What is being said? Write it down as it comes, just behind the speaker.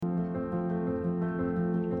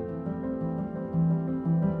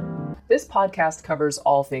This podcast covers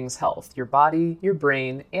all things health, your body, your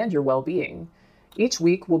brain, and your well-being. Each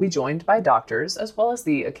week, we'll be joined by doctors, as well as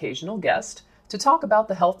the occasional guest, to talk about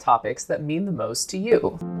the health topics that mean the most to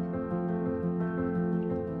you.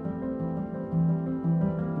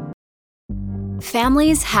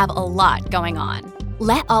 Families have a lot going on.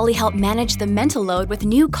 Let Ollie help manage the mental load with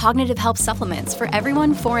new cognitive health supplements for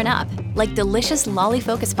everyone 4 and up, like delicious Lolly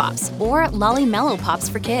Focus Pops or Lolly Mellow Pops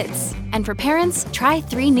for kids. And for parents, try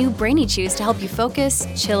 3 new Brainy Chews to help you focus,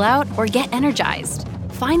 chill out, or get energized.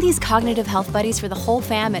 Find these cognitive health buddies for the whole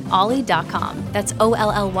fam at ollie.com. That's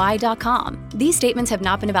OLLY.com. These statements have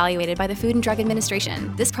not been evaluated by the Food and Drug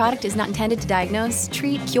Administration. This product is not intended to diagnose,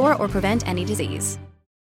 treat, cure, or prevent any disease.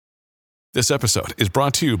 This episode is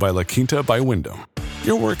brought to you by La Quinta by Wyndham.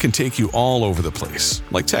 Your work can take you all over the place,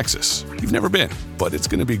 like Texas. You've never been, but it's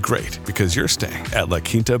going to be great because you're staying at La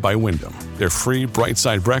Quinta by Wyndham. Their free Bright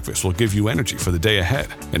Side breakfast will give you energy for the day ahead.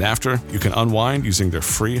 And after, you can unwind using their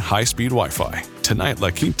free high-speed Wi-Fi. Tonight, La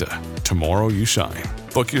Quinta. Tomorrow, you shine.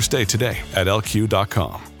 Book your stay today at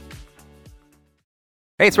lq.com.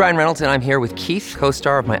 Hey, it's Ryan Reynolds, and I'm here with Keith,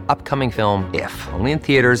 co-star of my upcoming film, If, only in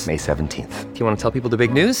theaters May 17th. Do you want to tell people the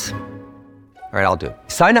big news? All right, I'll do it.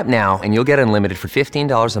 Sign up now and you'll get unlimited for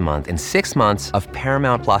 $15 a month and 6 months of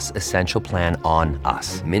Paramount Plus Essential Plan on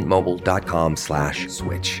us.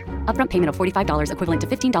 MintMobile.com/switch. Upfront payment of $45 equivalent to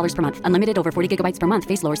 $15 per month. Unlimited over 40 gigabytes per month.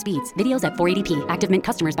 Face lower speeds. Videos at 480p. Active Mint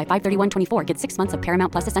customers by 531.24 get 6 months of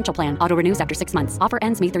Paramount Plus Essential Plan. Auto renews after 6 months. Offer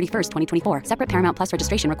ends May 31st, 2024. Separate Paramount Plus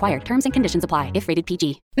registration required. Terms and conditions apply if rated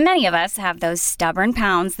PG. Many of us have those stubborn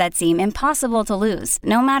pounds that seem impossible to lose,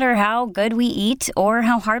 no matter how good we eat or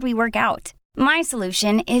how hard we work out. My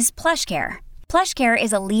solution is PlushCare. PlushCare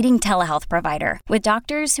is a leading telehealth provider with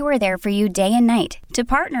doctors who are there for you day and night to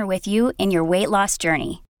partner with you in your weight loss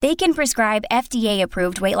journey. They can prescribe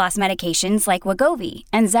FDA-approved weight loss medications like Wegovy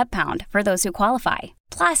and Zepbound for those who qualify.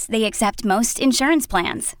 Plus, they accept most insurance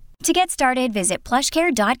plans. To get started, visit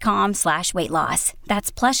plushcare.com/weightloss.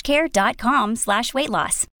 That's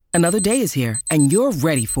plushcare.com/weightloss. Another day is here, and you're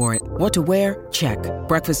ready for it. What to wear? Check.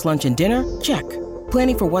 Breakfast, lunch, and dinner? Check.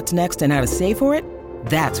 Planning for what's next and how to save for it?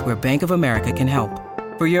 That's where Bank of America can help.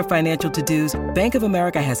 For your financial to-dos, Bank of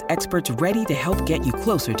America has experts ready to help get you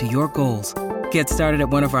closer to your goals. Get started at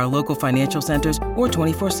one of our local financial centers or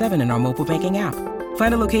 24/7 in our mobile banking app.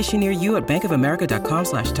 Find a location near you at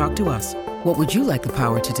bankofamerica.com/talktous. What would you like the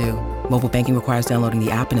power to do? Mobile banking requires downloading the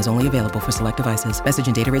app and is only available for select devices. Message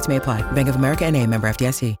and data rates may apply. Bank of America N.A., member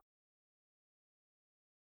FDIC.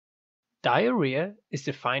 Diarrhea is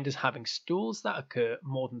defined as having stools that occur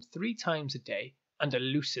more than 3 times a day and are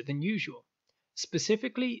looser than usual.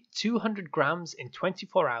 Specifically, 200 grams in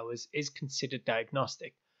 24 hours is considered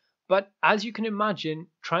diagnostic. But as you can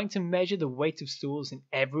imagine, trying to measure the weight of stools in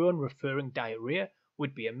everyone referring diarrhea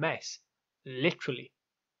would be a mess. Literally.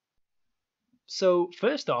 So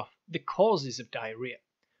first off, the causes of diarrhea.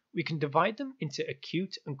 We can divide them into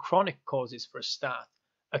acute and chronic causes for a start.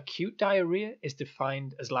 Acute diarrhea is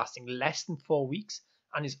defined as lasting less than 4 weeks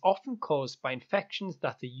and is often caused by infections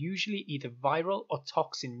that are usually either viral or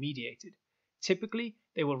toxin mediated. Typically,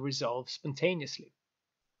 they will resolve spontaneously.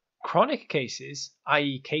 Chronic cases,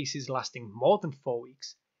 i.e. cases lasting more than 4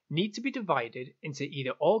 weeks, need to be divided into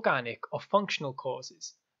either organic or functional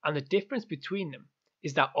causes, and the difference between them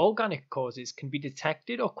is that organic causes can be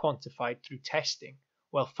detected or quantified through testing,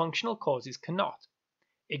 while functional causes cannot.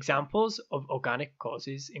 Examples of organic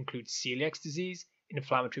causes include celiac disease,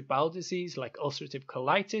 inflammatory bowel disease like ulcerative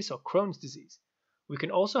colitis or Crohn's disease. We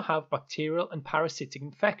can also have bacterial and parasitic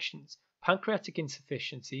infections, pancreatic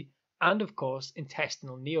insufficiency, and of course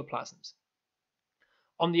intestinal neoplasms.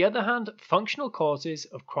 On the other hand, functional causes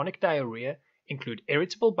of chronic diarrhea include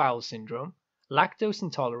irritable bowel syndrome, lactose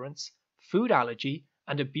intolerance, food allergy,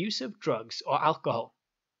 and abuse of drugs or alcohol.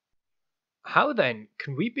 How then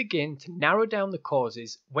can we begin to narrow down the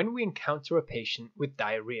causes when we encounter a patient with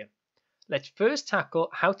diarrhea? Let's first tackle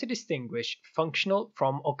how to distinguish functional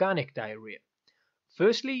from organic diarrhea.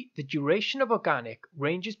 Firstly, the duration of organic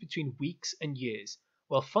ranges between weeks and years,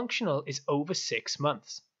 while functional is over 6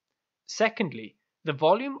 months. Secondly, the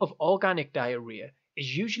volume of organic diarrhea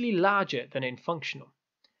is usually larger than in functional.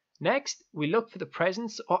 Next, we look for the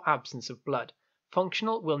presence or absence of blood.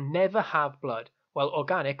 Functional will never have blood, while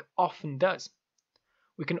organic often does.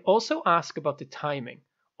 We can also ask about the timing.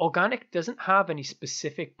 Organic doesn't have any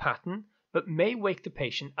specific pattern, but may wake the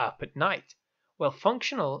patient up at night, while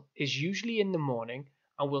functional is usually in the morning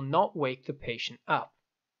and will not wake the patient up.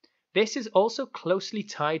 This is also closely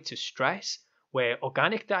tied to stress, where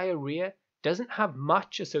organic diarrhea doesn't have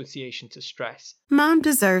much association to stress. Mom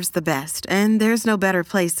deserves the best, and there's no better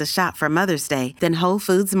place to shop for Mother's Day than Whole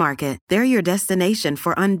Foods Market. They're your destination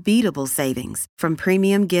for unbeatable savings, from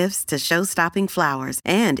premium gifts to show-stopping flowers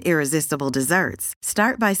and irresistible desserts.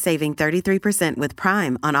 Start by saving 33% with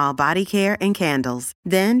Prime on all body care and candles.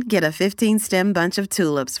 Then get a 15-stem bunch of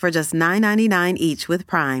tulips for just $9.99 each with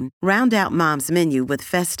Prime. Round out Mom's menu with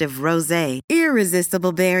festive rosé,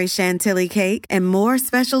 irresistible berry chantilly cake, and more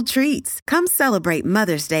special treats. Come celebrate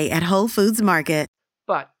Mother's Day at Whole Foods Market.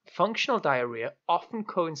 But functional diarrhea often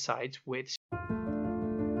coincides with...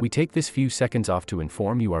 We take this few seconds off to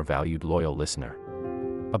inform you, our valued loyal listener,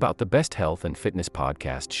 about the best health and fitness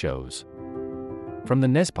podcast shows from the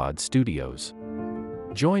Nezpod studios.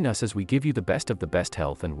 Join us as we give you the best of the best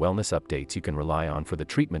health and wellness updates you can rely on for the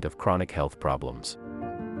treatment of chronic health problems.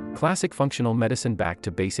 Classic functional medicine back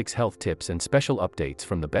to basics health tips and special updates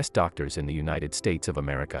from the best doctors in the United States of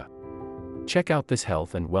America. Check out this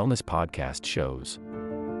health and wellness podcast shows.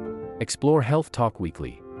 Explore Health Talk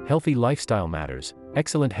Weekly, Healthy Lifestyle Matters,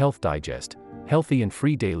 Excellent Health Digest, Healthy and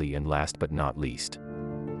Free Daily, and last but not least,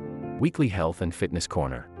 Weekly Health and Fitness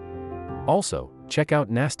Corner. Also, check out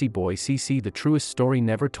Nasty Boy CC, the truest story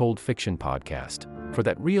never told fiction podcast, for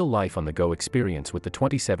that real life on the go experience with the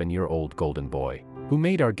 27-year-old golden boy, who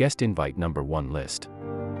made our guest invite #1 list.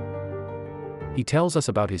 He tells us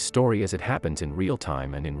about his story as it happens in real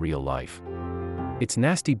time and in real life. It's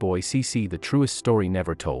Nasty Boy CC, the truest story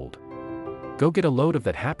never told. Go get a load of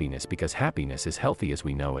that happiness, because happiness is healthy as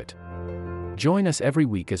we know it. Join us every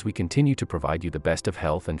week as we continue to provide you the best of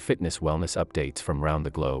health and fitness wellness updates from around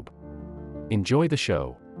the globe. Enjoy the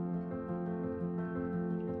show.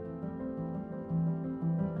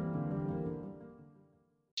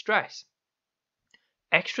 Stress.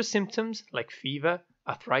 Extra symptoms like fever,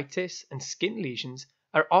 arthritis, and skin lesions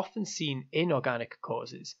are often seen in organic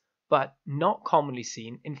causes, but not commonly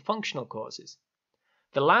seen in functional causes.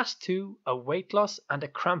 The last two are weight loss and a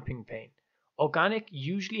cramping pain. Organic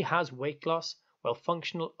usually has weight loss, while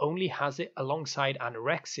functional only has it alongside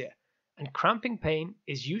anorexia, and cramping pain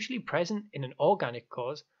is usually present in an organic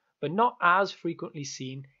cause, but not as frequently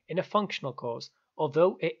seen in a functional cause,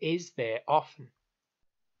 although it is there often.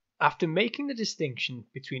 After making the distinction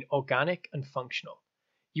between organic and functional,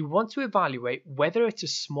 you want to evaluate whether it's a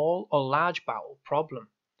small or large bowel problem.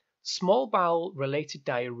 Small bowel related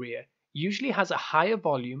diarrhea usually has a higher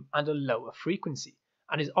volume and a lower frequency,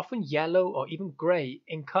 and is often yellow or even grey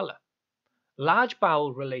in colour. Large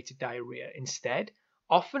bowel related diarrhea, instead,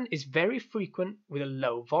 often is very frequent with a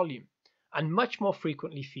low volume, and much more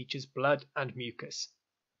frequently features blood and mucus.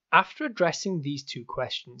 After addressing these two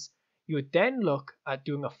questions, you would then look at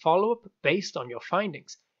doing a follow-up based on your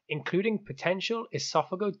findings, including potential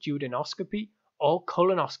esophagoduodenoscopy or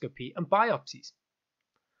colonoscopy and biopsies.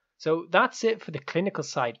 So that's it for the clinical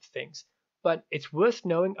side of things, but it's worth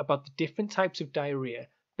knowing about the different types of diarrhea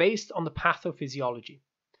based on the pathophysiology.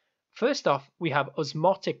 First off, we have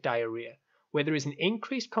osmotic diarrhea, where there is an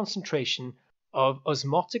increased concentration of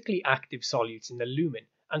osmotically active solutes in the lumen,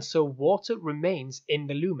 and so water remains in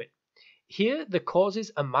the lumen. Here, the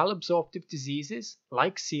causes are malabsorptive diseases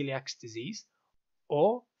like celiac disease,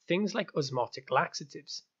 or things like osmotic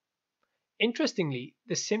laxatives. Interestingly,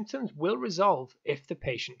 the symptoms will resolve if the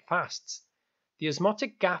patient fasts. The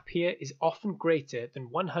osmotic gap here is often greater than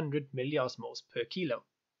 100 milliosmoles per kilo.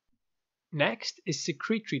 Next is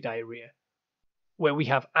secretory diarrhea, where we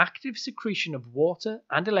have active secretion of water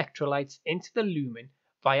and electrolytes into the lumen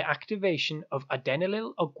via activation of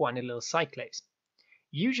adenylyl or guanylyl cyclase.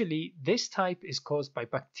 Usually, this type is caused by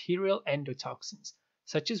bacterial endotoxins,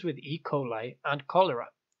 such as with E. coli and cholera.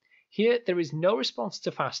 Here, there is no response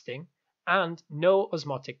to fasting and no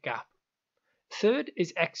osmotic gap. Third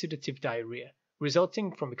is exudative diarrhea,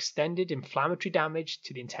 resulting from extended inflammatory damage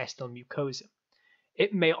to the intestinal mucosa.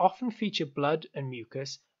 It may often feature blood and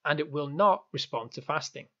mucus, and it will not respond to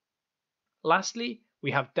fasting. Lastly,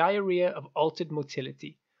 we have diarrhea of altered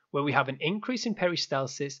motility, where we have an increase in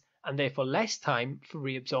peristalsis and therefore less time for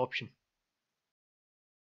reabsorption.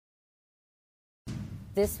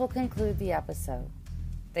 This will conclude the episode.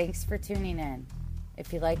 Thanks for tuning in.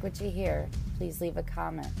 If you like what you hear, please leave a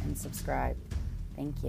comment and subscribe. Thank you.